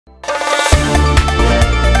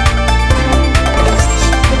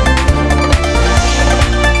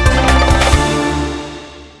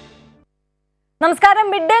നമസ്കാരം.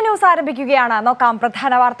 Mid day news ആരംഭിക്കുകയാണ്. നോക്കാം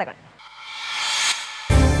പ്രധാന വാർത്തകൾ.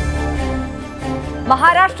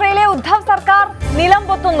 മഹാരാഷ്ട്രയിലെ ഉദ്ധവ് സർക്കാർ നിലം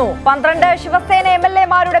പൊത്തുന്നു. 12 ശിവസേന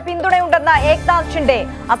എംഎൽഎമാരുടെ പിന്തുണയുണ്ടെന്ന് ഏക്നാഥ് ഷിൻഡെ.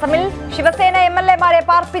 അസമിൽ ശിവസേന എംഎൽഎമാരെ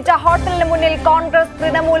പാർപ്പിച്ച ഹോട്ടലിന് മുന്നിൽ കോൺഗ്രസ്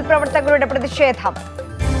തൃണമൂൽ പ്രവർത്തകരുടെ പ്രതിഷേധം.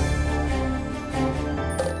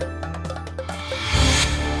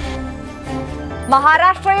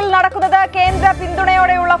 മഹാരാഷ്ട്രയിൽ നടക്കുന്നത് കേന്ദ്ര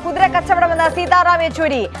പിന്തുണയോടെയുള്ള കുതിര കച്ചവടമെന്ന് സീതാറാം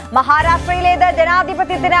യെച്ചൂരി. മഹാരാഷ്ട്രയിലേത്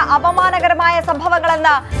ജനാധിപത്യത്തിന് അപമാനകരമായ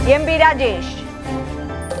സംഭവങ്ങളെന്ന് എം പി രാജേഷ്.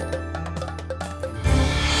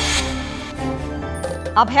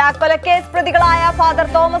 അഭയാക്കൊലക്കേസ് പ്രതികളായ ഫാദർ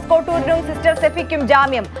തോമസ് കോട്ടൂരിനും സിസ്റ്റർ സെഫിക്കും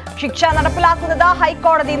ജാമ്യം. ശിക്ഷ നടപ്പിലാക്കുന്നത്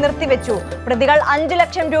ഹൈക്കോടതി നിർത്തിവെച്ചു. പ്രതികൾ 5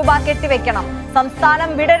 ലക്ഷം രൂപ കെട്ടിവെക്കണം.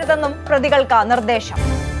 സംസ്ഥാനം വിടരുതെന്നും പ്രതികൾക്ക് നിർദ്ദേശം.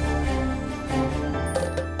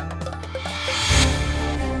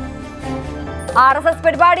 RSS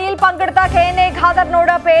പരിപാടിയിൽ പങ്കെടുത്ത KNA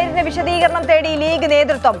ഖാദറിനോട് പേരിന് വിശദീകരണം തേടി ലീഗ്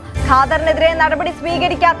നേതൃത്വം. ഖാദറിനെതിരെ നടപടി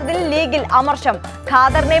സ്വീകരിക്കാത്തതിൽ ലീഗിൽ അമർഷം.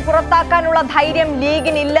 ഖാദറിനെ പുറത്താക്കാനുള്ള ധൈര്യം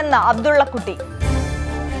ലീഗിനില്ലെന്ന് അബ്ദുള്ളക്കുട്ടി.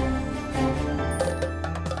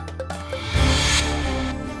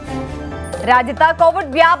 രാജ്യത്ത്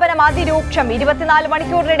കോവിഡ് വ്യാപനം അതിരൂക്ഷം. 24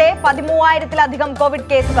 മണിക്കൂറിനിടെ 13,000-ലധികം കോവിഡ്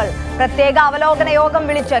കേസുകൾ. പ്രത്യേക അവലോകന യോഗം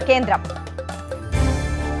വിളിച്ച് കേന്ദ്രം.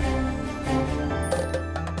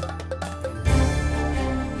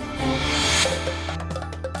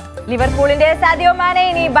 ലിവർപൂളിന്റെ സാദിയോ മാനെ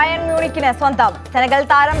ഇനി ബയൺ മ്യൂണിക്കിന് സ്വന്തം. സെനഗൽ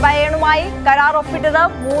താരം ബയണുമായി കരാർ ഒപ്പിട്ടത്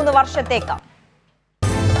 3 വർഷത്തേക്ക്.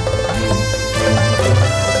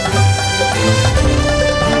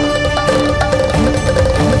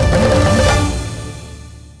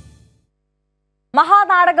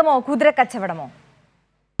 മഹാനാടകമോ കുതിരക്കച്ചവടമോ?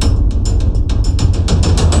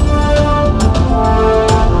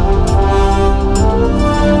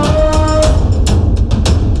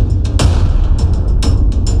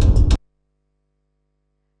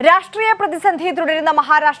 രാഷ്ട്രീയ പ്രതിസന്ധി തുടരുന്ന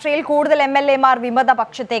മഹാരാഷ്ട്രയിൽ കൂടുതൽ എംഎൽഎമാർ വിമത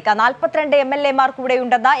പക്ഷത്തേക്ക്. 42 എംഎൽഎമാർ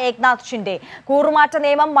കൂടെയുണ്ടെന്ന് ഏക്നാഥ് ഷിൻഡെ. കൂറുമാറ്റ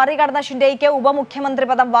നിയമം മറികടന്ന ഷിൻഡെയ്ക്ക് ഉപമുഖ്യമന്ത്രി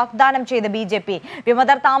പദം വാഗ്ദാനം ചെയ്ത് BJP.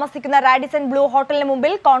 വിമതർ താമസിക്കുന്ന റാഡിസൺ ബ്ലൂ ഹോട്ടലിന്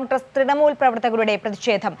മുമ്പിൽ കോൺഗ്രസ് തൃണമൂൽ പ്രവർത്തകരുടെ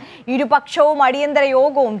പ്രതിഷേധം. ഇരുപക്ഷവും അടിയന്തര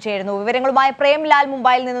യോഗവും ചേരുന്നു. വിവരങ്ങളുമായി പ്രേംലാൽ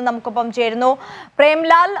മുംബൈയിൽ നിന്ന് നമുക്കൊപ്പം ചേരുന്നു.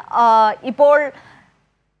 പ്രേംലാൽ, ഇപ്പോൾ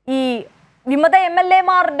ഈ വിമത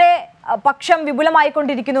എംഎൽഎമാരുടെ പക്ഷം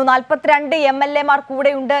വിപുലമായിക്കൊണ്ടിരിക്കുന്നു. 42 എംഎൽഎമാർ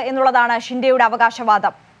കൂടെയുണ്ട് എന്നുള്ളതാണ് ഷിൻഡെയുടെ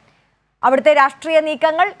അവകാശവാദം. അവിടുത്തെ രാഷ്ട്രീയ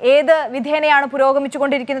നീക്കങ്ങൾ ഏത് വിധേനയാണ്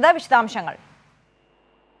പുരോഗമിച്ചുകൊണ്ടിരിക്കുന്നത്? വിശദാംശങ്ങൾ.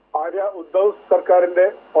 ഉദ്ധവ് സർക്കാരിന്റെ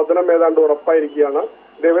പതനം ഏതാണ്ട് ഉറപ്പായിരിക്കുകയാണ്.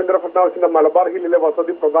 ദേവേന്ദ്ര ഫഡ്നാവിസിന്റെ മലബാർ ഹില്ലിലെ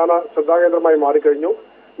വസതി പ്രധാന ശ്രദ്ധാകേന്ദ്രമായി മാറിക്കഴിഞ്ഞു.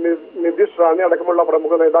 നിതീഷ് റാണി അടക്കമുള്ള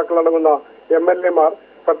പ്രമുഖ നേതാക്കളടങ്ങുന്ന എംഎൽഎമാർ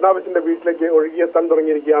ഫഡ്നാവിസിന്റെ വീട്ടിലേക്ക് ഒഴുകിയെത്താൻ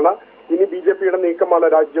തുടങ്ങിയിരിക്കുകയാണ്. ഇനി BJPയുടെ നീക്കമാണ്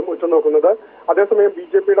രാജ്യം ഉറ്റുനോക്കുന്നത്. അതേസമയം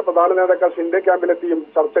BJPയുടെ പ്രധാന നേതാക്കൾ ഷിൻഡെ ക്യാമ്പിലെത്തിയും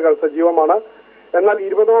ചർച്ചകൾ സജീവമാണ്. എന്നാൽ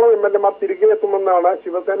 20ഓളം എംഎൽഎമാർ തിരികെ എത്തുമെന്നാണ്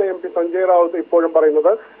ശിവസേന MP സഞ്ജയ് റാവുത്ത് ഇപ്പോഴും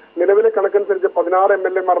പറയുന്നത്. നിലവിലെ കണക്കനുസരിച്ച് 16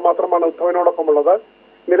 എംഎൽഎമാർ മാത്രമാണ് ഉദ്ധവിനോടൊപ്പമുള്ളത്.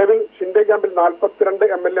 നിലവിൽ ഷിൻഡെ ക്യാമ്പിൽ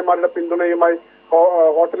 42 എംഎൽഎമാരുടെ പിന്തുണയുമായി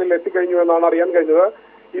ഹോട്ടലിൽ എത്തിക്കഴിഞ്ഞു എന്നാണ് അറിയാൻ കഴിഞ്ഞത്.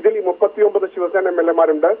 ഇതിൽ 39 ശിവസേന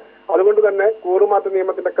എംഎൽഎമാരുണ്ട്. അതുകൊണ്ട് തന്നെ കൂറുമാറ്റ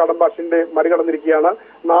നിയമത്തിന്റെ കടമ്പ ഷിൻഡെ മറികടന്നിരിക്കുകയാണ്.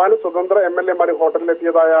 4 സ്വതന്ത്ര എംഎൽഎമാർ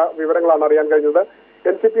ഹോട്ടലിലെത്തിയതായ വിവരങ്ങളാണ് അറിയാൻ കഴിഞ്ഞത്.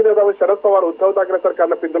 NCP നേതാവ് ശരത് പവാർ ഉദ്ധവ് താക്കറെ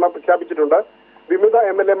സർക്കാരിന്റെ പിന്തുണ പ്രഖ്യാപിച്ചിട്ടുണ്ട്. വിമത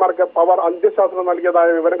എംഎൽഎമാർക്ക് പവാർ അന്ത്യശാസനം നൽകിയതായ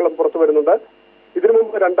വിവരങ്ങളും പുറത്തു വരുന്നുണ്ട്. ഇതിനു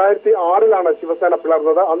മുമ്പ് 2006-ലാണ് ശിവസേന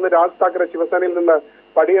പിളർന്നത്. അന്ന് രാജ് താക്കറെ ശിവസേനയിൽ നിന്ന്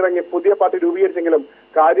പടിയിറങ്ങി പുതിയ പാർട്ടി രൂപീകരിച്ചെങ്കിലും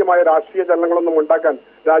കാര്യമായ രാഷ്ട്രീയ ചലനങ്ങളൊന്നും ഉണ്ടാക്കാൻ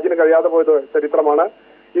രാജിന് കഴിയാതെ പോയത് ചരിത്രമാണ്.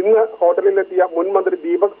 ഇന്ന് ഹോട്ടലിലെത്തിയ മുൻ മന്ത്രി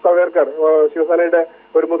ദീപക് സവേർക്കർ, ശിവസേനയുടെ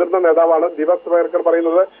ഒരു മുതിർന്ന നേതാവാണ്. ദീപക് സവേർക്കർ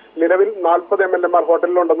പറയുന്നത് നിലവിൽ 40 എംഎൽഎമാർ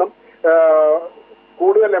ഹോട്ടലിലുണ്ടെന്നും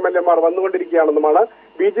കൂടുതൽ എംഎൽഎമാർ വന്നുകൊണ്ടിരിക്കുകയാണെന്നുമാണ്.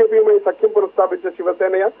 BJPയുമായി സഖ്യം പുനഃസ്ഥാപിച്ച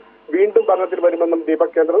ശിവസേനയെ വീണ്ടും ഭരണത്തിൽ വരുമെന്നും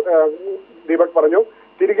ദീപക് പറഞ്ഞു.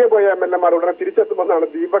 തിരികെ പോയ എംഎൽഎമാർ ഉടനെ തിരിച്ചെത്തുമെന്നാണ്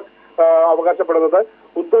ദീപക് അവകാശപ്പെടുന്നത്.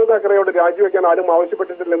 ഉദ്ധവ് താക്കറെയോട് രാജിവെക്കാൻ ആരും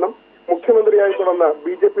ആവശ്യപ്പെട്ടിട്ടില്ലെന്നും മുഖ്യമന്ത്രിയായി തുടർന്ന്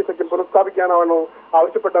BJP സഖ്യം പുനഃസ്ഥാപിക്കാനാണോ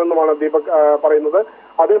ആവശ്യപ്പെട്ടതെന്നുമാണ് ദീപക് പറയുന്നത്.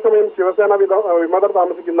 അതേസമയം ശിവസേന വിമതർ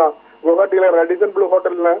താമസിക്കുന്ന ഗുവാഹട്ടിയിലെ റാഡിസൺ ബ്ലൂ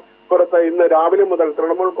ഹോട്ടലിന് പുറത്ത് ഇന്ന് രാവിലെ മുതൽ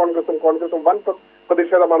തൃണമൂൽ കോൺഗ്രസും വൻ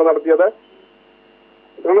പ്രതിഷേധമാണ് നടത്തിയത്.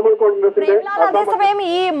 തൃണമൂൽ കോൺഗ്രസിന്റെ അതേസമയം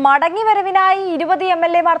ഈ മടങ്ങിവരവിനായി 20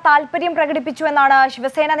 എംഎൽഎമാർ താല്പര്യം പ്രകടിപ്പിച്ചു എന്നാണ്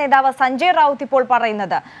ശിവസേന നേതാവ് സഞ്ജയ് റാവുത്ത് ഇപ്പോൾ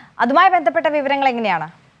പറയുന്നത്. അതുമായി ബന്ധപ്പെട്ട വിവരങ്ങൾ എങ്ങനെയാണ്?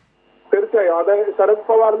 തീർച്ചയായും അത് ശരത്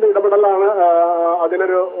പവാറിന്റെ ഇടപെടലാണ്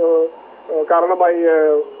അതിനൊരു കാരണമായി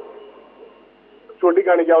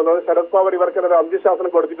ചൂണ്ടിക്കാണിക്കാവുന്നത്. ശരത് പവാർ ഇവർക്കൊരു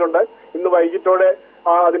അന്ത്യശാസനം കൊടുത്തിട്ടുണ്ട്. ഇന്ന് വൈകിട്ടോടെ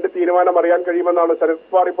അതിന്റെ തീരുമാനം അറിയാൻ കഴിയുമെന്നാണ്. ശരത്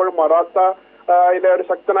പവാർ ഇപ്പോഴും മറാഠയിലെ ഒരു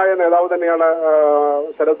ശക്തനായ നേതാവ് തന്നെയാണ്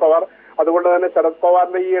ശരത് പവാർ. അതുകൊണ്ട് തന്നെ ശരത്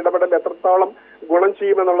പവാറിന്റെ ഈ ഇടപെടൽ എത്രത്തോളം ഗുണം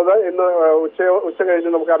ചെയ്യുമെന്നുള്ളത് ഇന്ന് ഉച്ച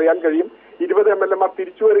കഴിഞ്ഞ് നമുക്ക് അറിയാൻ കഴിയും. 20 MLA മാർ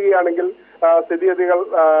തിരിച്ചു വരികയാണെങ്കിൽ സ്ഥിതിഗതികൾ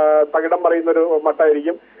തകിടം മറിയുന്നൊരു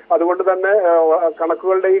മട്ടായിരിക്കും. അതുകൊണ്ട് തന്നെ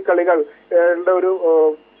കണക്കുകളുടെ ഈ കളികളുടെ ഒരു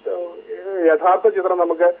യഥാർത്ഥ ചിത്രം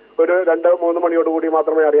നമുക്ക് ഒരു 2-3 മണിയോടുകൂടി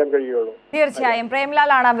മാത്രമേ അറിയാൻ കഴിയുള്ളൂ. തീർച്ചയായും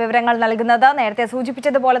പ്രേംലാലാണ് വിവരങ്ങൾ നൽകുന്നത്. നേരത്തെ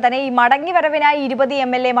സൂചിപ്പിച്ചതുപോലെ തന്നെ ഈ മടങ്ങി വരവിനായി 20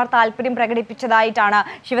 MLA മാർ താല്പര്യം പ്രകടിപ്പിച്ചതായിട്ടാണ്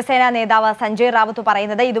ശിവസേന നേതാവ് സഞ്ജയ് റാവത്ത്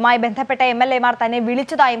പറയുന്നത്. ഇതുമായി ബന്ധപ്പെട്ട MLA മാർ തന്നെ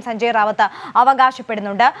വിളിച്ചതായും സഞ്ജയ് റാവത്ത്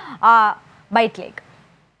അവകാശപ്പെടുന്നുണ്ട്. ബൈറ്റിലേക്ക്.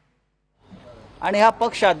 आणि हा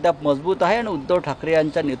पक्ष अद्याप मजबूत आहे आणि उद्धव ठाकरे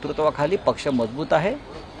यांच्या नेतृत्वाखाली पक्ष मजबूत आहे.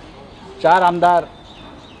 4 आमदार,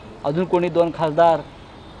 अजून कोणी 2 खासदार,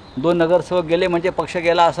 2 नगरसेवक गेले म्हणजे पक्ष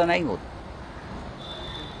गेला असं नाही होत.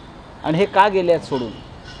 आणि हे का गेले आहेत सोडून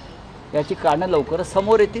याची कारणं लवकरच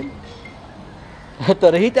समोर येतील.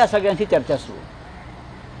 तरीही त्या सगळ्यांची चर्चा सुरू.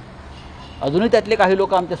 अजूनही त्यातले काही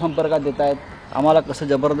लोक आमच्या संपर्कात येत आहेत. आम्हाला कसं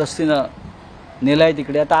जबरदस्तीनं नेलं आहे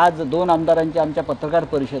तिकडे. आता आज 2 आमदारांची आमच्या पत्रकार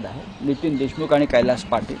परिषद आहे, नितीन देशमुख आणि कैलास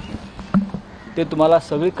पाटील. ते तुम्हाला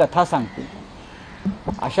सगळी कथा सांगतील.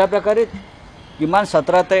 अशा प्रकारे किमान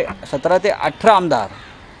 17 ते 18 आमदार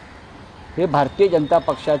हे भारतीय जनता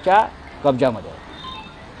पक्षाच्या कब्जामध्ये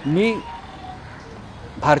आहेत. मी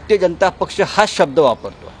भारतीय जनता पक्ष हा शब्द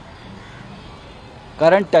वापरतो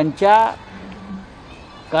कारण त्यांच्या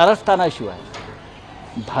कारस्थानाशिवाय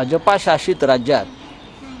भाजपा शासित राज्यात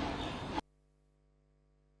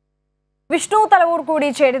വിഷ്ണു തലവൂർ കൂടി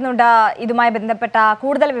ചേരുന്നുണ്ട് ഇതുമായി ബന്ധപ്പെട്ട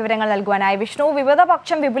കൂടുതൽ വിവരങ്ങൾ നൽകുവാനായി. വിഷ്ണു,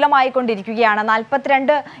 വിമതപക്ഷം വിപുലമായിക്കൊണ്ടിരിക്കുകയാണ്.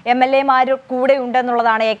 42 MLA മാർ കൂടെ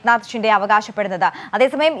ഉണ്ടെന്നുള്ളതാണ് ഏക്നാഥ് ഷിൻഡെ അവകാശപ്പെടുന്നത്.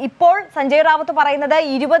 അതേസമയം ഇപ്പോൾ സഞ്ജയ് റാവത്ത് പറയുന്നത്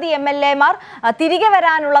 20 MLA മാർ തിരികെ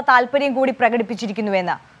വരാനുള്ള താല്പര്യം കൂടി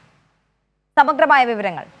പ്രകടിപ്പിച്ചിരിക്കുന്നുവെന്ന്. സമഗ്രമായ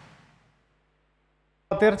വിവരങ്ങൾ.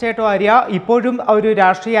 തീർച്ചയായിട്ടും ആര്യ, ഇപ്പോഴും ഒരു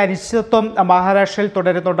രാഷ്ട്രീയ അനിശ്ചിതത്വം മഹാരാഷ്ട്രയിൽ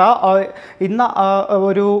തുടരുന്നുണ്ട്. ഇന്ന്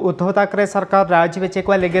ഒരു ഉദ്ധവ് താക്കറെ സർക്കാർ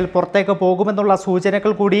രാജിവെച്ചേക്കോ അല്ലെങ്കിൽ പുറത്തേക്ക് പോകുമെന്നുള്ള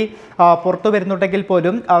സൂചനകൾ കൂടി പുറത്തു വരുന്നുണ്ടെങ്കിൽ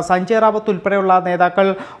പോലും സഞ്ജയ് റാവത്ത് ഉൾപ്പെടെയുള്ള നേതാക്കൾ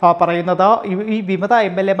പറയുന്നത് ഈ വിമത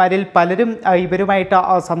MLA മാരിൽ പലരും ഇവരുമായിട്ട്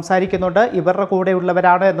സംസാരിക്കുന്നുണ്ട്, ഇവരുടെ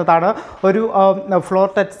കൂടെയുള്ളവരാണ് എന്നതാണ്. ഒരു ഫ്ലോർ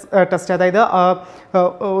ടെസ്റ്റ്, അതായത്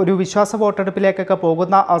ഒരു വിശ്വാസ വോട്ടെടുപ്പിലേക്കൊക്കെ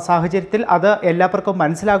പോകുന്ന സാഹചര്യത്തിൽ അത് എല്ലാവർക്കും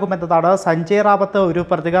മനസ്സിലാകുമെന്നതാണ് സഞ്ജയ് റാവത്ത് ഒരു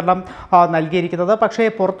പ്രതികരണം നൽകിയിരിക്കുന്നത്. പക്ഷേ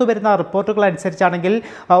പുറത്തു വരുന്ന റിപ്പോർട്ടുകൾ അനുസരിച്ചാണെങ്കിൽ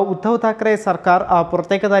ഉദ്ധവ് താക്കറെ സർക്കാർ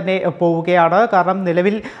പുറത്തേക്ക് തന്നെ പോവുകയാണ്. കാരണം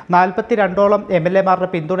നിലവിൽ 42ഓളം MLA മാരുടെ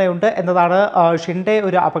പിന്തുണയുണ്ട് എന്നതാണ് ഷിൻഡെ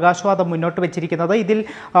ഒരു അവകാശവാദം മുന്നോട്ട് വെച്ചിരിക്കുന്നത്. ഇതിൽ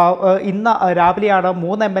ഇന്ന് രാവിലെയാണ്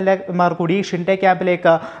 3 MLA മാർ കൂടി ഷിൻഡെ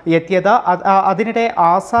ക്യാമ്പിലേക്ക് എത്തിയത്. അതിനിടെ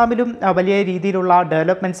ആസാമിലും വലിയ രീതിയിലുള്ള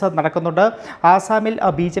ഡെവലപ്മെൻറ്റ്സ് നടക്കുന്നുണ്ട്. ആസാമിൽ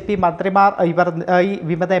BJP മന്ത്രിമാർ ഇവർ ഈ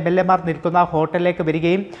വിമത MLA മാർ നിൽക്കുന്ന ഹോട്ടലിലേക്ക്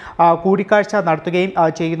വരികയും കൂടിക്കാഴ്ച നടത്തുകയും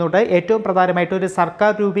ചെയ്യുന്നുണ്ട്. ഏറ്റവും പ്രധാനമായിട്ട് ഒരു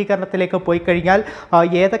സർക്കാർ രൂപീകരണത്തിലേക്ക് പോയി കഴിഞ്ഞാൽ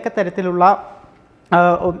ഏതൊക്കെ തരത്തിലുള്ള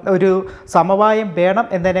ഒരു സമവായം വേണം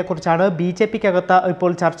എന്നതിനെക്കുറിച്ചാണ് BJPക്കകത്ത്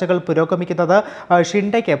ഇപ്പോൾ ചർച്ചകൾ പുരോഗമിക്കുന്നത്.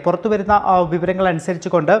 ഷിൻഡെക്ക് പുറത്തു വരുന്ന വിവരങ്ങൾ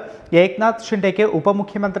അനുസരിച്ചുകൊണ്ട് ഏക്നാഥ് ഷിൻഡെക്ക്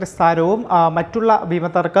ഉപമുഖ്യമന്ത്രി സ്ഥാനവും മറ്റുള്ള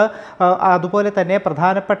വിമതർക്ക് അതുപോലെ തന്നെ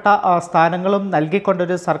പ്രധാനപ്പെട്ട സ്ഥാനങ്ങളും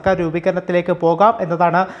നൽകിക്കൊണ്ടൊരു സർക്കാർ രൂപീകരണത്തിലേക്ക് പോകാം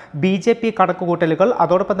എന്നതാണ് BJP കണക്കുകൂട്ടലുകൾ.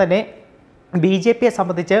 അതോടൊപ്പം തന്നെ BJPയെ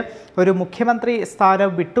സംബന്ധിച്ച് ഒരു മുഖ്യമന്ത്രി സ്ഥാനം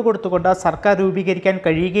വിട്ടുകൊടുത്തുകൊണ്ട് സർക്കാർ രൂപീകരിക്കാൻ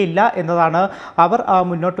കഴിയുകയില്ല എന്നതാണ് അവർ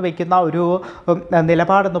മുന്നോട്ട് വയ്ക്കുന്ന ഒരു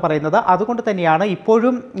നിലപാടെന്ന് പറയുന്നത്. അതുകൊണ്ട് തന്നെയാണ്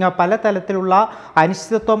ഇപ്പോഴും പല തലത്തിലുള്ള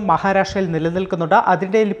അനിശ്ചിതത്വം മഹാരാഷ്ട്രയിൽ നിലനിൽക്കുന്നുണ്ട്.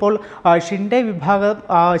 അതിൻ്റെ ഇപ്പോൾ ഷിൻഡെ വിഭാഗം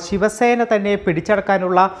ശിവസേന തന്നെ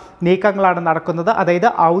പിടിച്ചടക്കാനുള്ള നീക്കങ്ങളാണ് നടക്കുന്നത്. അതായത്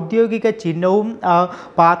ഔദ്യോഗിക ചിഹ്നവും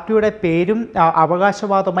പാർട്ടിയുടെ പേരും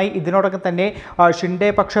അവകാശവാദമായി ഇതിനോടകം തന്നെ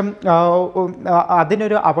ഷിൻഡെ പക്ഷം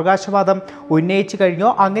അതിനൊരു അവകാശവാദം ഉന്നയിച്ചു കഴിഞ്ഞു.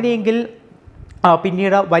 അങ്ങനെയെങ്കിൽ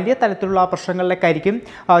പിന്നീട് വലിയ തരത്തിലുള്ള പ്രശ്നങ്ങളിലേക്കായിരിക്കും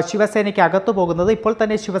ശിവസേനയ്ക്ക് അകത്തു പോകുന്നത്. ഇപ്പോൾ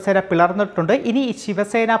തന്നെ ശിവസേന പിളർന്നിട്ടുണ്ട്. ഇനി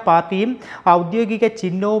ശിവസേന പാർട്ടിയും ഔദ്യോഗിക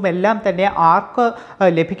ചിഹ്നവും എല്ലാം തന്നെ ആർക്ക്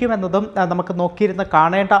ലഭിക്കുമെന്നതും നമുക്ക് നോക്കിയിരുന്ന്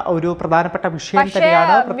കാണേണ്ട ഒരു പ്രധാനപ്പെട്ട വിഷയം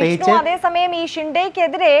തന്നെയാണ്. പ്രത്യേകിച്ച് അതേസമയം ഈ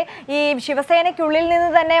ഷിൻഡെക്കെതിരെ ഈ ശിവസേനയ്ക്കുള്ളിൽ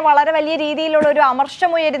നിന്ന് തന്നെ വളരെ വലിയ രീതിയിലുള്ള ഒരു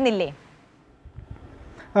അമർഷം ഉയരുന്നില്ലേ?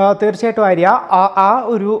 തീർച്ചയായിട്ടും ആര്യ, ആ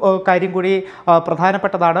ഒരു കാര്യം കൂടി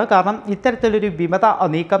പ്രധാനപ്പെട്ടതാണ്. കാരണം ഇത്തരത്തിലൊരു വിമത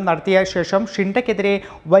നീക്കം നടത്തിയ ശേഷം ഷിൻഡെക്കെതിരെ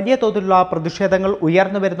വലിയ തോതിലുള്ള പ്രതിഷേധങ്ങൾ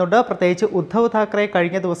ഉയർന്നു വരുന്നുണ്ട്. പ്രത്യേകിച്ച് ഉദ്ധവ് താക്കറെ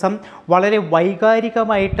കഴിഞ്ഞ ദിവസം വളരെ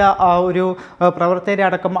വൈകാരികമായിട്ട് ഒരു പ്രവർത്തകരെ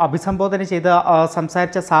അടക്കം അഭിസംബോധന ചെയ്ത്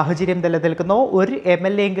സംസാരിച്ച സാഹചര്യം നിലനിൽക്കുന്നു. ഒരു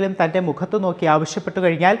MLA എങ്കിലും തൻ്റെ മുഖത്ത് നോക്കി ആവശ്യപ്പെട്ടു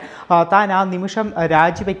കഴിഞ്ഞാൽ താൻ ആ നിമിഷം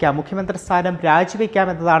രാജിവെക്കാം, മുഖ്യമന്ത്രി സ്ഥാനം രാജിവെക്കാം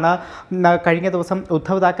എന്നതാണ് കഴിഞ്ഞ ദിവസം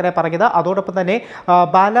ഉദ്ധവ് താക്കറെ പറഞ്ഞത്. അതോടൊപ്പം തന്നെ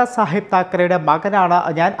ബാലാ സാഹിബ് താക്കറെയുടെ മകനാണ്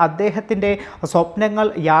ഞാൻ, അദ്ദേഹത്തിൻ്റെ സ്വപ്നങ്ങൾ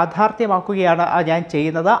യാഥാർത്ഥ്യമാക്കുകയാണ് ഞാൻ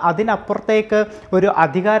ചെയ്യുന്നത്, അതിനപ്പുറത്തേക്ക് ഒരു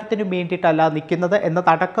അധികാരത്തിനു വേണ്ടിയിട്ടല്ല നിൽക്കുന്നത്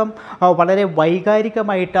എന്നതടക്കം വളരെ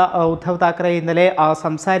വൈകാരികമായിട്ട് ഉദ്ധവ് താക്കറെ ഇന്നലെ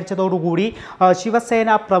സംസാരിച്ചതോടുകൂടി ശിവസേന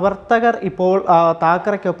പ്രവർത്തകർ ഇപ്പോൾ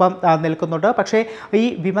താക്കറയ്ക്കൊപ്പം നിൽക്കുന്നുണ്ട്. പക്ഷേ ഈ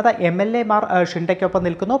വിമത MLA-മാർ ഷിൻഡയ്ക്കൊപ്പം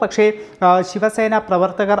നിൽക്കുന്നു, പക്ഷേ ശിവസേന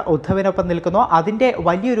പ്രവർത്തകർ ഉദ്ധവിനൊപ്പം നിൽക്കുന്നു. അതിൻ്റെ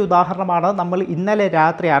വലിയൊരു ഉദാഹരണമാണ് നമ്മൾ ഇന്നലെ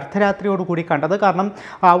രാത്രി അർദ്ധരാത്രിയോടുകൂടി കണ്ടത്. കാരണം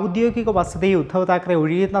ഔദ്യോഗിക വസതി ഉദ്ധവ് താക്കറെ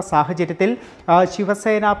ഒഴിയുന്ന സാഹചര്യത്തിൽ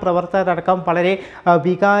ശിവസേന പ്രവർത്തകരടക്കം വളരെ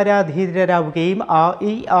വികാരാധീനരാവുകയും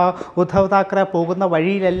ഈ ഉദ്ധവ് താക്കറെ പോകുന്ന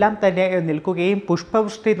വഴിയിലെല്ലാം തന്നെ നിൽക്കുകയും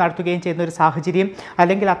പുഷ്പവൃഷ്ടി നടത്തുകയും ചെയ്യുന്ന ഒരു സാഹചര്യം,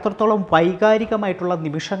 അല്ലെങ്കിൽ അത്രത്തോളം വൈകാരികമായിട്ടുള്ള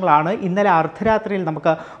നിമിഷങ്ങളാണ് ഇന്നലെ അർദ്ധരാത്രിയിൽ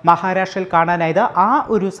നമുക്ക് മഹാരാഷ്ട്രയിൽ കാണാനായത്. ആ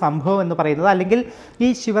ഒരു സംഭവം എന്ന് പറയുന്നത്, അല്ലെങ്കിൽ ഈ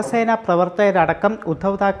ശിവസേന പ്രവർത്തകരടക്കം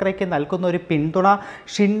ഉദ്ധവ് താക്കറേക്ക് നൽകുന്ന ഒരു പിന്തുണ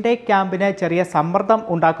ഷിൻഡെ ക്യാമ്പിന് ചെറിയ സമ്മർദ്ദം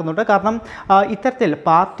ഉണ്ടാക്കുന്നുണ്ട്. കാരണം ഇത്തരത്തിൽ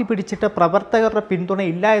പാർട്ടി പിടിച്ചിട്ട് പ്രവർത്തകരുടെ പിന്തുണ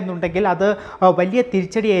ഇല്ല എന്നുണ്ടെങ്കിൽ അത് വലിയ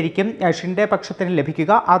തിരിച്ചടിയായിരിക്കും ഷിൻഡെ പക്ഷത്തിന്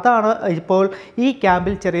ലഭിക്കുക. അതാണ് ഇപ്പോൾ ഈ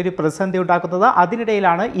ക്യാമ്പിൽ ചെറിയൊരു പ്രതിസന്ധി ഉണ്ടാക്കുന്നത്.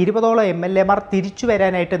 അതിനിടയിലാണ് 20ഓളം MLA-മാർ തിരിച്ചു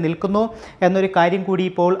വരാനായിട്ട് നിൽക്കുന്നു എന്നൊരു കാര്യം കൂടി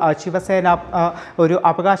ഇപ്പോൾ ശിവസേന ഒരു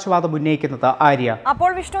അവകാശവാദം ഉന്നയിക്കുന്നത്. ആര്യ,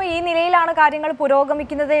 അപ്പോൾ വിഷ്ണു, ഈ നിലയിലാണ് കാര്യങ്ങൾ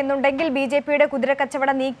പുരോഗമിക്കുന്നത് എന്നുണ്ടെങ്കിൽ BJP-യുടെ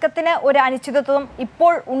കുതിരക്കച്ചവട നീക്കത്തിന് ഒരു അനിശ്ചിതത്വം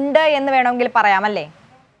ഇപ്പോൾ ഉണ്ട് എന്ന് വേണമെങ്കിൽ പറയാമല്ലേ?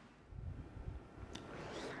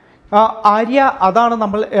 ആര്യ, അതാണ്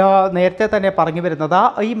നമ്മൾ നേരത്തെ തന്നെ പറഞ്ഞു വരുന്നത്.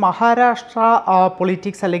 ഈ മഹാരാഷ്ട്ര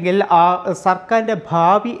പൊളിറ്റിക്സ് അല്ലെങ്കിൽ സർക്കാരിൻ്റെ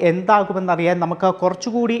ഭാവി എന്താകുമെന്നറിയാൻ നമുക്ക്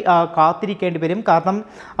കുറച്ചുകൂടി കാത്തിരിക്കേണ്ടി വരും. കാരണം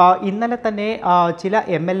ഇന്നലെ തന്നെ ചില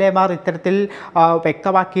MLA-മാർ ഇത്തരത്തിൽ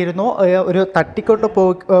വ്യക്തമാക്കിയിരുന്നു, ഒരു തട്ടിക്കൊണ്ട്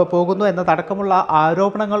പോകുന്നു എന്നതടക്കമുള്ള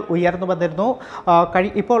ആരോപണങ്ങൾ ഉയർന്നു വന്നിരുന്നു.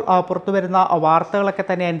 ഇപ്പോൾ പുറത്തു വരുന്ന വാർത്തകളൊക്കെ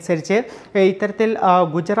തന്നെ അനുസരിച്ച് ഇത്തരത്തിൽ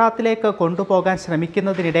ഗുജറാത്തിലേക്ക് കൊണ്ടുപോകാൻ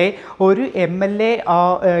ശ്രമിക്കുന്നതിനിടെ ഒരു MLA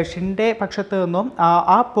ഷിൻഡെ പക്ഷത്തു നിന്നും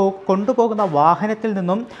കൊണ്ടുപോകുന്ന വാഹനത്തിൽ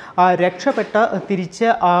നിന്നും രക്ഷപ്പെട്ട് തിരിച്ച്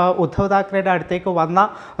ഉദ്ധവ് താക്കറയുടെ അടുത്തേക്ക് വന്ന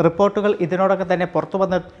റിപ്പോർട്ടുകൾ ഇതിനോടൊക്കെ തന്നെ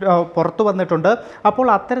പുറത്തു വന്നിട്ടുണ്ട്. അപ്പോൾ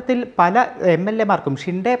അത്തരത്തിൽ പല MLA-മാർക്കും,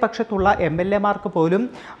 ഷിൻഡെ പക്ഷത്തുള്ള MLA-മാർക്ക് പോലും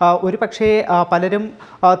ഒരു പക്ഷേ പലരും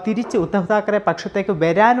തിരിച്ച് ഉദ്ധവ് താക്കറെ പക്ഷത്തേക്ക്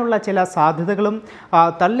വരാനുള്ള ചില സാധ്യതകളും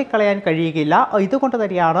തള്ളിക്കളയാൻ കഴിയുകയില്ല. ഇതുകൊണ്ട്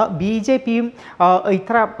തന്നെയാണ് BJP-യും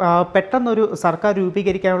ഇത്ര പെട്ടെന്നൊരു സർക്കാർ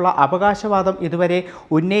രൂപീകരിക്കാനുള്ള അവകാശവാദം ഇതുവരെ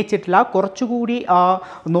ഉന്നയിച്ചിട്ടില്ല. കുറച്ചുകൂടി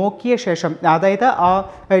നോക്കിയ ശേഷം, അതായത്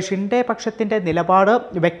ഷിൻഡെ പക്ഷത്തിൻ്റെ നിലപാട്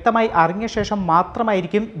വ്യക്തമായി അറിഞ്ഞ ശേഷം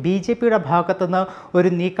മാത്രമായിരിക്കും BJP-യുടെ ഭാഗത്തുനിന്ന്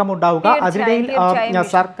ഒരു നീക്കമുണ്ടാവുക. അതിനിടയിൽ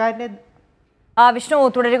സർക്കാരിൻ്റെ വിഷ്ണു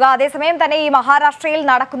തുടരുക. അതേസമയം തന്നെ ഈ മഹാരാഷ്ട്രയിൽ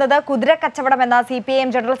നടക്കുന്നത് കുതിരക്കച്ചവടം എന്ന CPIM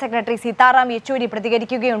general secretary Sitaram Yechury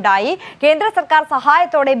പ്രതികരിക്കുകയുണ്ടായി. കേന്ദ്ര സർക്കാർ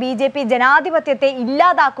സഹായത്തോടെ BJP ജനാധിപത്യത്തെ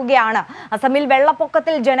ഇല്ലാതാക്കുകയാണ്. അസമിൽ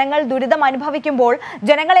വെള്ളപ്പൊക്കത്തിൽ ജനങ്ങൾ ദുരിതം അനുഭവിക്കുമ്പോൾ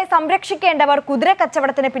ജനങ്ങളെ സംരക്ഷിക്കേണ്ടവർ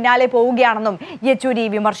കുതിരക്കച്ചവടത്തിന് പിന്നാലെ പോവുകയാണെന്നും യെച്ചൂരി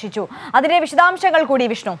വിമർശിച്ചു. അതിന്റെ വിശദാംശങ്ങൾ കൂടി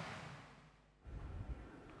വിഷ്ണു.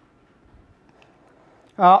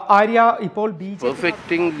 ആര്യ, ഇപ്പോൾ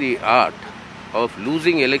of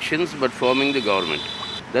losing elections but forming the government,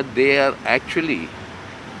 that they are actually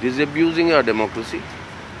disabusing our democracy,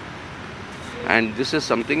 and this is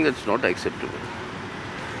something that's not acceptable.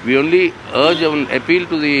 We only urge and appeal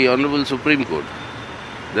to the Honorable Supreme Court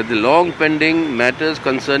that the long pending matters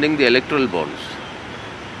concerning the electoral bonds,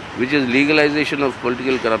 which is legalization of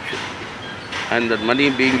political corruption and that money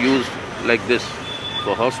being used like this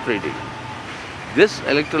for horse trading, this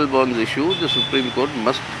electoral bonds issue the Supreme Court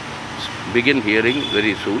must begin hearing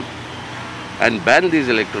very soon and ban these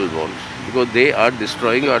electoral bonds because they are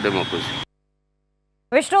destroying our democracy.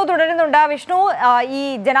 Vishnu തുടരുന്നുണ്ട്. വിഷ്ണു, ഈ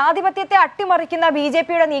ജനാധിപത്യത്തെ അട്ടിമറിക്കുന്ന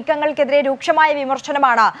BJP-യുടെ നീക്കങ്ങൾക്കെതിരെ രൂക്ഷമായ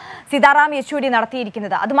വിമർശനമാണ് സീതാറാം യെച്ചൂരി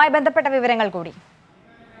നടത്തിയിരിക്കുന്നത്. അതുമായി ബന്ധപ്പെട്ട വിവരങ്ങൾ കൂടി.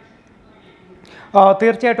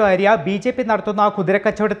 തീർച്ചയായിട്ടും ആര്യ, BJP നടത്തുന്ന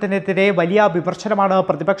കുതിരക്കച്ചവടത്തിനെതിരെ വലിയ വിമർശനമാണ്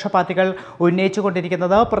പ്രതിപക്ഷ പാർട്ടികൾ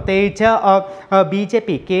ഉന്നയിച്ചുകൊണ്ടിരിക്കുന്നത്. പ്രത്യേകിച്ച്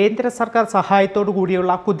BJP കേന്ദ്ര സർക്കാർ സഹായത്തോടു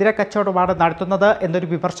കൂടിയുള്ള കുതിരക്കച്ചവടമാണ് നടത്തുന്നത് എന്നൊരു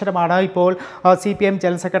വിമർശനമാണ് ഇപ്പോൾ CPIM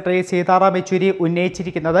general secretary Sitaram Yechury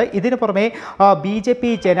ഉന്നയിച്ചിരിക്കുന്നത്. ഇതിനു പുറമെ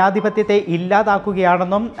BJP ജനാധിപത്യത്തെ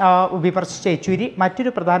ഇല്ലാതാക്കുകയാണെന്നും വിമർശിച്ച യെച്ചൂരി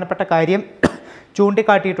മറ്റൊരു പ്രധാനപ്പെട്ട കാര്യം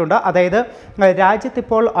ചൂണ്ടിക്കാട്ടിയിട്ടുണ്ട്. അതായത്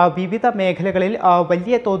രാജ്യത്തിപ്പോൾ വിവിധ മേഖലകളിൽ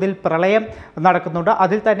വലിയ തോതിൽ പ്രളയം നടക്കുന്നുണ്ട്.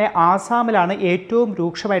 അതിൽ തന്നെ ആസാമിലാണ് ഏറ്റവും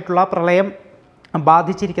രൂക്ഷമായിട്ടുള്ള പ്രളയം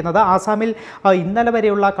ബാധിച്ചിരിക്കുന്നത്. ആസാമിൽ ഇന്നലെ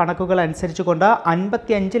വരെയുള്ള കണക്കുകൾ അനുസരിച്ചുകൊണ്ട്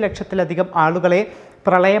 55 ലക്ഷത്തിലധികം ആളുകളെ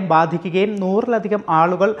പ്രളയം ബാധിക്കുകയും 100-ലധികം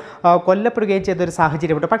ആളുകൾ കൊല്ലപ്പെടുകയും ചെയ്തൊരു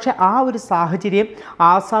സാഹചര്യമുണ്ട്. പക്ഷേ ആ ഒരു സാഹചര്യം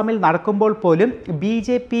ആസാമിൽ നടക്കുമ്പോൾ പോലും ബി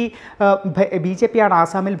ജെ പിയാണ്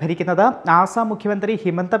ആസാമിൽ ഭരിക്കുന്നത്. ആസാം മുഖ്യമന്ത്രി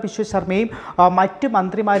ഹിമന്ത ബിശ്വ ശർമ്മയും മറ്റു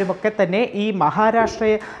മന്ത്രിമാരുമൊക്കെ തന്നെ ഈ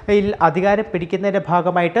മഹാരാഷ്ട്രയിൽ അധികാരം പിടിക്കുന്നതിൻ്റെ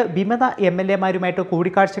ഭാഗമായിട്ട് വിമത MLA-മാരുമായിട്ട്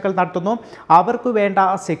കൂടിക്കാഴ്ചകൾ നടത്തുന്നു. അവർക്ക് വേണ്ട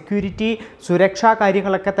സെക്യൂരിറ്റി, സുരക്ഷാ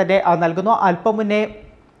കാര്യങ്ങളൊക്കെ തന്നെ നൽകുന്നു. അല്പം മുന്നേ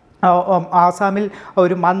ആസാമിൽ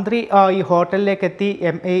ഒരു മന്ത്രി ഈ ഹോട്ടലിലേക്ക് എത്തി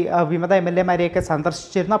ഈ വിമത MLA-മാരെയൊക്കെ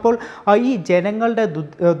സന്ദർശിച്ചിരുന്നു. അപ്പോൾ ഈ ജനങ്ങളുടെ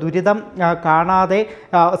ദുരിതം കാണാതെ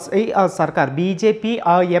ഈ സർക്കാർ BJP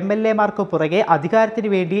MLA-മാർക്ക് പുറകെ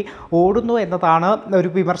അധികാരത്തിന് വേണ്ടി ഓടുന്നു എന്നതാണ്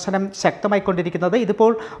ഒരു വിമർശനം ശക്തമായിക്കൊണ്ടിരിക്കുന്നത്.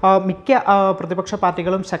 ഇതിപ്പോൾ മിക്ക പ്രതിപക്ഷ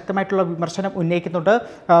പാർട്ടികളും ശക്തമായിട്ടുള്ള വിമർശനം ഉന്നയിക്കുന്നുണ്ട്.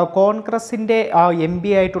 കോൺഗ്രസിൻ്റെ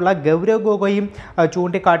MP ആയിട്ടുള്ള ഗൗരവ് ഗൊഗോയും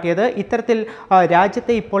ചൂണ്ടിക്കാട്ടിയത് ഇത്തരത്തിൽ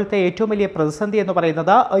രാജ്യത്തെ ഇപ്പോഴത്തെ ഏറ്റവും വലിയ പ്രതിസന്ധി എന്ന്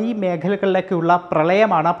പറയുന്നത് ഈ മേഖലകളിലേക്കുള്ള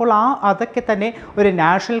പ്രളയമാണ്. അപ്പോൾ അതൊക്കെ തന്നെ ഒരു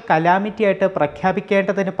നാഷണൽ കലാമിറ്റി ആയിട്ട്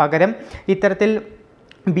പ്രഖ്യാപിക്കേണ്ടതിന് പകരം ഇത്തരത്തിൽ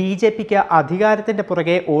BJPക്ക് അധികാരത്തിൻ്റെ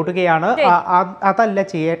പുറകെ ഓടുകയാണ്. അതല്ല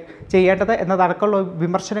ചെയ്യേണ്ടത് എന്നതടക്കമുള്ള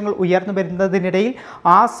വിമർശനങ്ങൾ ഉയർന്നു വരുന്നതിനിടയിൽ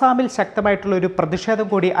ആസാമിൽ ശക്തമായിട്ടുള്ള ഒരു പ്രതിഷേധം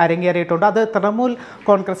കൂടി അരങ്ങേറിയിട്ടുണ്ട്. അത് തൃണമൂൽ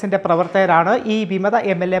കോൺഗ്രസിൻ്റെ പ്രവർത്തകരാണ് ഈ വിമത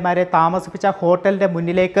MLA-മാരെ താമസിപ്പിച്ച ഹോട്ടലിൻ്റെ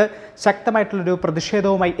മുന്നിലേക്ക് ശക്തമായിട്ടുള്ളൊരു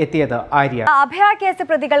പ്രതിഷേധവുമായി എത്തിയത്. ആര്യ, അഭയ കേസ്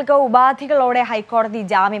പ്രതികൾക്ക് ഉപാധികളോടെ ഹൈക്കോടതി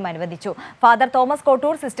ജാമ്യം അനുവദിച്ചു. Father Thomas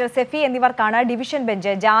Kottoor, sister Sephy എന്നിവർക്കാണ് ഡിവിഷൻ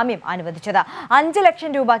ബെഞ്ച് ജാമ്യം അനുവദിച്ചത്. 5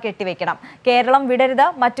 ലക്ഷം രൂപ കെട്ടിവെക്കണം, കേരളം വിടരുത്,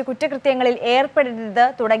 മറ്റു കുറ്റകൃത്യങ്ങളിൽ ഏർപ്പെടരുത്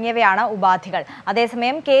തുടങ്ങിയവയാണ് ഉപാധികൾ.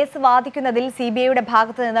 അതേസമയം കേസ് വാദിക്കുന്നതിൽ CBIയുടെ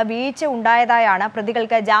ഭാഗത്തു നിന്ന് വീഴ്ച ഉണ്ടായതായാണ്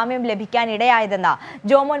പ്രതികൾക്ക് ജാമ്യം ലഭിക്കാനിടയായതെന്ന്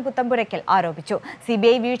ജോമോൻ പുത്തമ്പുരയ്ക്കൽ ആരോപിച്ചു.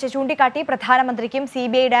 CBI വീഴ്ച ചൂണ്ടിക്കാട്ടി പ്രധാനമന്ത്രിക്കും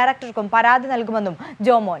CBI ഡയറക്ടർക്കും പരാതി നൽകുമെന്നും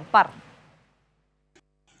ജോമോൻ പറഞ്ഞു.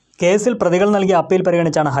 കേസിൽ പ്രതികൾ നൽകിയ അപ്പീൽ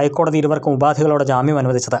പരിഗണിച്ചാണ് ഹൈക്കോടതി ഇരുവർക്കും ഉപാധികളോടെ ജാമ്യം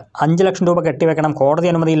അനുവദിച്ചത്. 5 ലക്ഷം രൂപ കെട്ടിവെക്കണം, കോടതി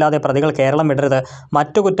അനുമതിയില്ലാതെ പ്രതികൾ കേരളം വിടരുത്,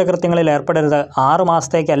 മറ്റു കുറ്റകൃത്യങ്ങളിൽ ഏർപ്പെടരുത്, 6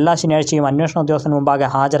 മാസത്തേക്ക് എല്ലാ ശനിയാഴ്ചയും അന്വേഷണ ഉദ്യോഗസ്ഥന് മുമ്പാകെ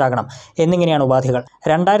ഹാജരാകണം എന്നിങ്ങനെയാണ് ഉപാധികൾ.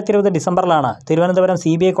 2020 ഡിസംബറിലാണ് തിരുവനന്തപുരം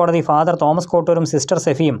CBI കോടതി ഫാദർ തോമസ് കോട്ടൂരും സിസ്റ്റർ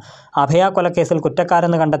സെഫിയും അഭയ കൊലക്കേസിൽ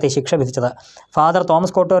കുറ്റക്കാരെന്ന് കണ്ടെത്തി ശിക്ഷ വിധിച്ചത്. ഫാദർ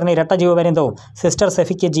തോമസ് കോട്ടൂരിന് ഇരട്ട ജീവപര്യന്തവും സിസ്റ്റർ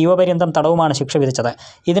സെഫിക്ക് ജീവപര്യന്തം തടവുമാണ് ശിക്ഷ വിധിച്ചത്.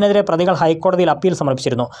 ഇതിനെതിരെ പ്രതികൾ ഹൈക്കോടതിയിൽ അപ്പീൽ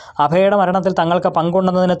സമർപ്പിച്ചിരുന്നു. അഭയയുടെ മരണത്തിൽ തങ്ങൾക്ക്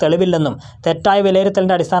പങ്കുണ്ടെന്നതിന് തെളിവില്ലെന്നും തെറ്റായ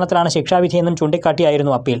വിലയിരുത്തലിന്റെ അടിസ്ഥാനത്തിലാണ് ശിക്ഷാവിധിയെന്നും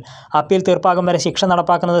ചൂണ്ടിക്കാട്ടിയായിരുന്നു അപ്പീൽ. അപ്പീൽ തീർപ്പാകും വരെ ശിക്ഷ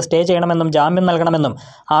നടപ്പാക്കുന്നത് സ്റ്റേ ചെയ്യണമെന്നും ജാമ്യം നൽകണമെന്നും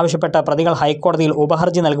ആവശ്യപ്പെട്ട പ്രതികൾ ഹൈക്കോടതിയിൽ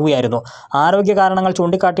ഉപഹർജി നൽകുകയായിരുന്നു. ആരോഗ്യ കാരണങ്ങൾ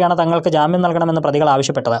ചൂണ്ടിക്കാട്ടിയാണ് തങ്ങൾക്ക് ജാമ്യം നൽകണമെന്ന് പ്രതികൾ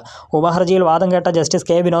ആവശ്യപ്പെട്ടത്. ഉപഹർജിയിൽ വാദം കേട്ട ജസ്റ്റിസ്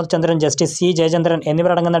K. വിനോദ് ചന്ദ്രൻ, ജസ്റ്റിസ് C. ജയചന്ദ്രൻ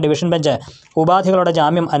എന്നിവരടങ്ങുന്ന ഡിവിഷൻ ബെഞ്ച് ഉപാധികളുടെ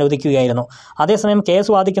ജാമ്യം അനുവദിക്കുകയായിരുന്നു. അതേസമയം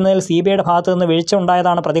കേസ് വാദിക്കുന്നതിൽ CBIയുടെ ഭാഗത്തുനിന്ന് വീഴ്ച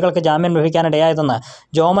ഉണ്ടായതാണ് പ്രതികൾക്ക് ജാമ്യം ലഭിക്കാനിടയായതെന്ന്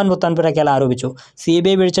ജോമൻ പുത്തൻപുരയ്ക്കൽ ആരോപിച്ചു.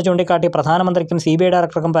 CBI വീഴ്ച ചൂണ്ടിക്കാട്ടി പ്രധാനമന്ത്രിക്കും CBI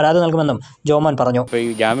ഡയറക്ടർക്കും പരാതി നൽകുമെന്നും ജോമൻ പറഞ്ഞു. ഇപ്പോൾ ഈ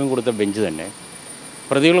ജാമ്യം കൊടുത്ത ബെഞ്ച് തന്നെ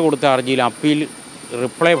പ്രതികൾ കൊടുത്ത ഹർജിയിൽ അപ്പീൽ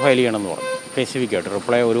റിപ്ലൈ ഫയൽ ചെയ്യണമെന്ന് പറഞ്ഞു. സ്പെസിഫിക്കായിട്ട്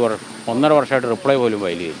റിപ്ലൈ 1.5 വർഷമായിട്ട് റിപ്ലൈ പോലും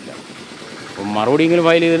ഫയൽ ചെയ്തിട്ടില്ല. അപ്പം മറുപടിയെങ്കിലും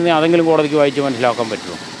ഫയൽ ചെയ്തിരുന്നെങ്കിൽ അതെങ്കിലും കോടതിക്ക് വായിച്ച് മനസ്സിലാക്കാൻ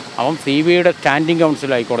പറ്റുമോ? അപ്പം CBIയുടെ സ്റ്റാൻഡിംഗ്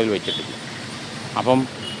കൗൺസിൽ ഹൈക്കോടതിയിൽ വെച്ചിട്ടില്ല. അപ്പം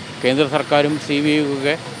കേന്ദ്ര സർക്കാരും CBIയും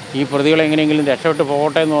ഒക്കെ ഈ പ്രതികളെ എങ്ങനെയെങ്കിലും രക്ഷപ്പെട്ട്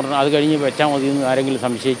പോകട്ടെ എന്ന് പറഞ്ഞാൽ അത് കഴിഞ്ഞ് വെച്ചാൽ മതി എന്ന് ആരെങ്കിലും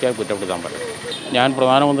സംശയിച്ചാൽ കുറ്റപ്പെടുത്താൻ പറ്റും. ഞാൻ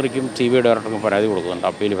പ്രധാനമന്ത്രിക്കും CBI ഡയറക്ടർക്കും പരാതി കൊടുക്കുന്നുണ്ട്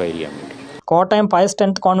അപ്പീൽ ഫയൽ ചെയ്യാൻ വേണ്ടി. കോട്ടയം പയസ്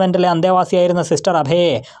 10th കോൺവെന്റിലെ അന്തേവാസിയായിരുന്ന സിസ്റ്റർ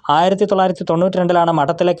അഭയയെ 1992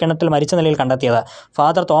 മഠത്തിലെ കിണറ്റിൽ മരിച്ച നിലയിൽ കണ്ടെത്തിയത്.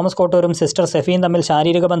 ഫാദർ തോമസ് കോട്ടൂരും സിസ്റ്റർ സെഫിയും തമ്മിൽ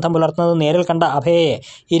ശാരീരിക ബന്ധം പുലർത്തുന്നത് നേരിൽ കണ്ട അഭയയെ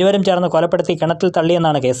ഇരുവരും ചേർന്ന് കൊലപ്പെടുത്തി കിണറ്റിൽ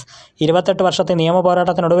തള്ളിയെന്നാണ് കേസ്. 28 വർഷത്തെ നിയമ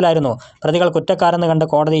പോരാട്ടത്തിനൊടുവിലായിരുന്നു പ്രതികൾ കുറ്റക്കാരെന്ന് കണ്ട്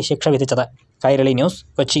കോടതി ശിക്ഷ വിധിച്ചത്. Kairali news,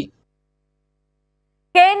 Kochi.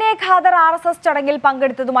 KN Khader RSS ചടങ്ങിൽ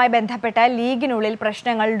പങ്കെടുത്തതുമായി ബന്ധപ്പെട്ട് ലീഗിനുള്ളിൽ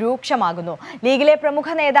പ്രശ്നങ്ങൾ രൂക്ഷമാകുന്നു. ലീഗിലെ പ്രമുഖ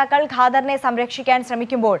നേതാക്കൾ ഖാദറിനെ സംരക്ഷിക്കാൻ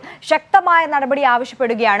ശ്രമിക്കുമ്പോൾ ശക്തമായ നടപടി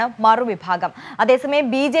ആവശ്യപ്പെടുകയാണ് മറുവിഭാഗം. അതേസമയം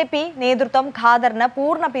BJP നേതൃത്വം ഖാദറിന്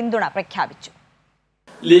പൂർണ്ണ പിന്തുണ പ്രഖ്യാപിച്ചു.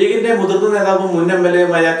 ലീഗിന്റെ മുതിർന്ന നേതാവും മുൻ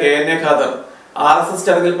MLA-യുമായ KN ഖാദർ RSS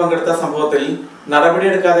ചടങ്ങിൽ പങ്കെടുത്ത സംഭവത്തിൽ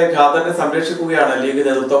നടപടിയെടുക്കാതെ ഖാദറിനെ സംരക്ഷിക്കുകയാണ് ലീഗ്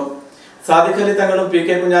നേതൃത്വം. സാദിഖ് അലി തങ്ങളും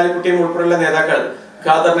PK കുഞ്ഞാലിക്കുട്ടിയും ഉൾപ്പെടെയുള്ള നേതാക്കൾ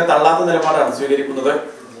ഖാദറിനെ തള്ളാത്ത നിലപാടാണ് സ്വീകരിക്കുന്നത്.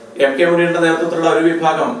 MK മുനീറിന്റെ നേതൃത്വത്തിലുള്ള ഒരു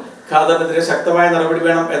വിഭാഗം ഖാദറിനെതിരെ ശക്തമായ നടപടി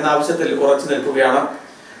വേണം എന്ന ആവശ്യത്തിൽ ഉറച്ചു നിൽക്കുകയാണ്.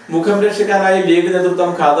 മുഖം രക്ഷിക്കാനായി ലീഗ് നേതൃത്വം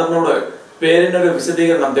ഖാദറിനോട് പേരിനൊരു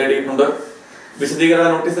വിശദീകരണം തേടിയിട്ടുണ്ട്. വിശദീകരണ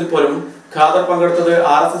നോട്ടീസിൽ പോലും ഖാദർ പങ്കെടുത്തത്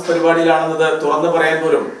RSS പരിപാടിയിലാണെന്നത് തുറന്നു പറയാൻ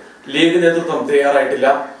പോലും ലീഗ് നേതൃത്വം തയ്യാറായിട്ടില്ല.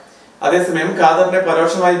 അതേസമയം ഖാദറിനെ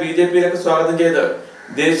പരോക്ഷമായി BJPയിലേക്ക് സ്വാഗതം ചെയ്ത്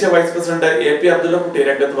ദേശീയ വൈസ് പ്രസിഡന്റ് AP അബ്ദുള്ളക്കുട്ടി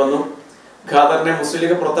രംഗത്ത് വന്നു. ഖാദറിനെ മുസ്ലിം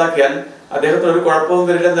ലീഗ് പുറത്താക്കിയാൽ അദ്ദേഹത്തിന് ഒരു കുഴപ്പവും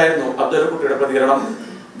വരില്ലെന്നായിരുന്നു അബ്ദുള്ളക്കുട്ടിയുടെ പ്രതികരണം.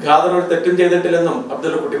 ഖാദർ ഒരു തെറ്റും ചെയ്തിട്ടില്ലെന്നും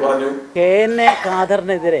അബ്ദുള്ളക്കുട്ടി പറഞ്ഞു. KN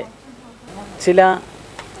ഖാദറിനെതിരെ ചില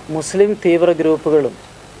മുസ്ലിം തീവ്ര ഗ്രൂപ്പുകളും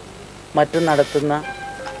മറ്റും നടത്തുന്ന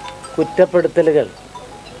കുറ്റപ്പെടുത്തലുകൾ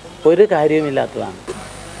ഒരു കാര്യവുമില്ലാത്തതാണ്.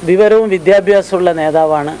 വിവരവും വിദ്യാഭ്യാസമുള്ള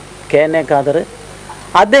നേതാവാണ് KN ഖാദർ.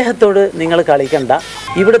 അദ്ദേഹത്തോട് നിങ്ങൾ കളിക്കണ്ട.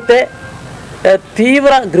 ഇവിടുത്തെ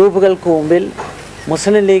തീവ്ര ഗ്രൂപ്പുകൾക്ക് മുമ്പിൽ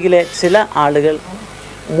മുസ്ലിം ലീഗിലെ ചില ആളുകൾ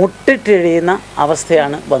മുട്ടിട്ടിഴിയുന്ന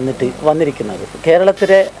അവസ്ഥയാണ് വന്നിരിക്കുന്നത്.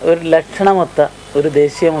 കേരളത്തിലെ ഒരു ലക്ഷണമൊത്ത ഒരു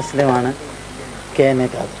ദേശീയ മുസ്ലിമാണ് KN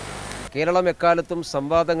ഖാദർ. കേരളം എക്കാലത്തും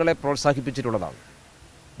സംവാദങ്ങളെ പ്രോത്സാഹിപ്പിച്ചിട്ടുള്ളതാണ്.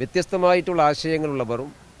 വ്യത്യസ്തമായിട്ടുള്ള ആശയങ്ങളുള്ളവരും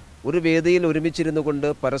ഒരു വേദിയിൽ ഒരുമിച്ചിരുന്നു കൊണ്ട്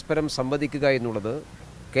പരസ്പരം സംവദിക്കുക എന്നുള്ളത്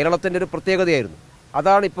കേരളത്തിൻ്റെ ഒരു പ്രത്യേകതയായിരുന്നു.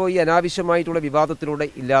 അതാണിപ്പോൾ ഈ അനാവശ്യമായിട്ടുള്ള വിവാദത്തിലൂടെ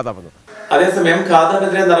ഇല്ലാതാവുന്നത്. അതേസമയം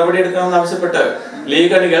ഖാദറിനെതിരെ നടപടിയെടുക്കണമെന്നാവശ്യപ്പെട്ട്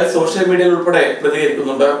ലീഗ് അണികൾ സോഷ്യൽ മീഡിയയിൽ ഉൾപ്പെടെ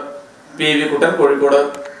പ്രതികരിക്കുന്നുണ്ട്. PV കുട്ടൻ, കോഴിക്കോട്.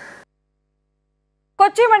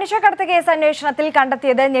 കൊച്ചി മനുഷ്യക്കടത്ത് കേസ് അന്വേഷണത്തിൽ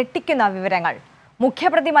കണ്ടെത്തിയത് ഞെട്ടിക്കുന്ന വിവരങ്ങൾ.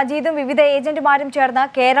 മുഖ്യപ്രതി മജീദും വിവിധ ഏജന്റുമാരും ചേർന്ന്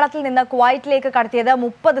കേരളത്തിൽ നിന്ന് കുവൈറ്റിലേക്ക് കടത്തിയത്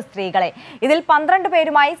 30 സ്ത്രീകളെ. ഇതിൽ 12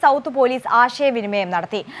 പേരുമായി സൗത്ത് പോലീസ് ആശയവിനിമയം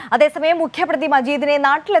നടത്തി. അതേസമയം മുഖ്യപ്രതി മജീദിനെ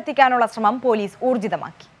നാട്ടിലെത്തിക്കാനുള്ള ശ്രമം പോലീസ്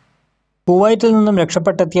ഊർജിതമാക്കി. കുവൈറ്റിൽ നിന്നും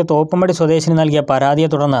രക്ഷപ്പെട്ടെത്തിയ തോപ്പുംപടി സ്വദേശിനി നൽകിയ പരാതിയെ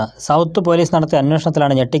തുടർന്ന് സൗത്ത് പോലീസ് നടത്തിയ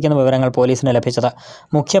അന്വേഷണത്തിലാണ് ഞെട്ടിക്കുന്ന വിവരങ്ങൾ പോലീസിന് ലഭിച്ചത്.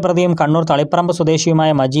 മുഖ്യപ്രതിയും കണ്ണൂർ തളിപ്പറമ്പ്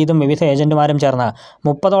സ്വദേശിയുമായ മജീദും വിവിധ ഏജന്റുമാരും ചേർന്ന്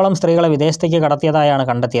 30ഓളം സ്ത്രീകളെ വിദേശത്തേക്ക് കടത്തിയതായാണ്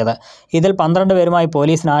കണ്ടെത്തിയത്. ഇതിൽ 12 പേരുമായി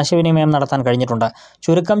പോലീസിന് ആശയവിനിമയം നടത്താൻ കഴിഞ്ഞിട്ടുണ്ട്.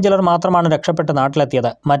 ചുരുക്കം ചിലർ മാത്രമാണ് രക്ഷപ്പെട്ട്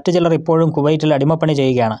നാട്ടിലെത്തിയത്. മറ്റു ചിലർ ഇപ്പോഴും കുവൈറ്റിൽ അടിമപ്പണി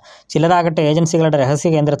ചെയ്യുകയാണ്. ചിലരാകട്ടെ ഏജൻസികളുടെ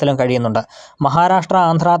രഹസ്യ കേന്ദ്രത്തിലും കഴിയുന്നുണ്ട്. മഹാരാഷ്ട്ര,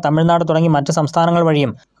 ആന്ധ്ര, തമിഴ്നാട് തുടങ്ങി മറ്റ് സംസ്ഥാനങ്ങൾ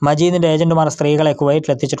വഴിയും മജീദിന്റെ ഏജന്റുമാർ സ്ത്രീകളെ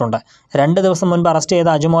കുവൈറ്റിലെത്തിച്ചിട്ടുണ്ട്. 2 ദിവസം മുൻപ് അറസ്റ്റ് ചെയ്ത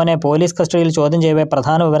അജുമോനെ പോലീസ് കസ്റ്റഡിയിൽ ചോദ്യം ചെയ്യവേ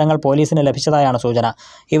പ്രധാന വിവരങ്ങൾ പോലീസിന് ലഭിച്ചതായാണ് സൂചന.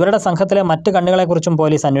 ഇവരുടെ സംഘത്തിലെ മറ്റ് കണ്ണികളെക്കുറിച്ചും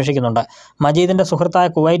പോലീസ് അന്വേഷിക്കുന്നുണ്ട്. മജീദിന്റെ സുഹൃത്തായ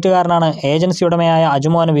കുവൈറ്റുകാരനാണ് ഏജൻസി ഉടമയായ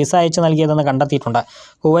അജുമോന് വിസ അയച്ചു നൽകിയതെന്ന് കണ്ടെത്തിയിട്ടുണ്ട്.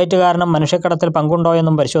 കുവൈറ്റുകാരനും മനുഷ്യക്കടത്തിൽ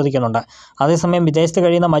പങ്കുണ്ടോയെന്നും പരിശോധിക്കുന്നുണ്ട്. അതേസമയം വിദേശത്ത്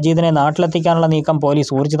കഴിയുന്ന മജീദിനെ നാട്ടിലെത്തിക്കാനുള്ള നീക്കം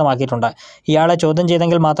പോലീസ് ഊർജിതമാക്കിയിട്ടുണ്ട്. ഇയാളെ ചോദ്യം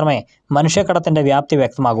ചെയ്തെങ്കിൽ മാത്രമേ മനുഷ്യക്കടത്തിന്റെ വ്യാപ്തി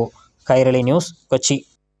വ്യക്തമാകൂ. കൈരളി ന്യൂസ്, കൊച്ചി.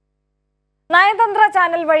 നയതന്ത്ര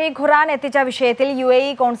ചാനൽ വഴി ഖുറാൻ എത്തിച്ച വിഷയത്തിൽ UAE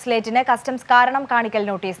കോൺസുലേറ്റിന് കസ്റ്റംസ് കാരണം കാണിക്കൽ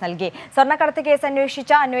നോട്ടീസ് നൽകി. സ്വർണ്ണക്കടത്ത് കേസ്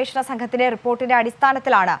അന്വേഷിച്ച അന്വേഷണ സംഘത്തിന്റെ റിപ്പോർട്ടിന്റെ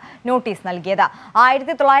അടിസ്ഥാനത്തിലാണ് നോട്ടീസ് നൽകിയത്.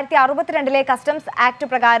 1962 കസ്റ്റംസ് ആക്ട്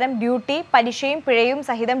പ്രകാരം ഡ്യൂട്ടി, പലിശയും പിഴയും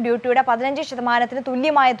സഹിതം ഡ്യൂട്ടിയുടെ 15%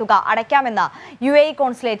 തുല്യമായ തുക അടയ്ക്കാമെന്ന് UAE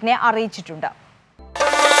കോൺസുലേറ്റിനെ അറിയിച്ചിട്ടുണ്ട്.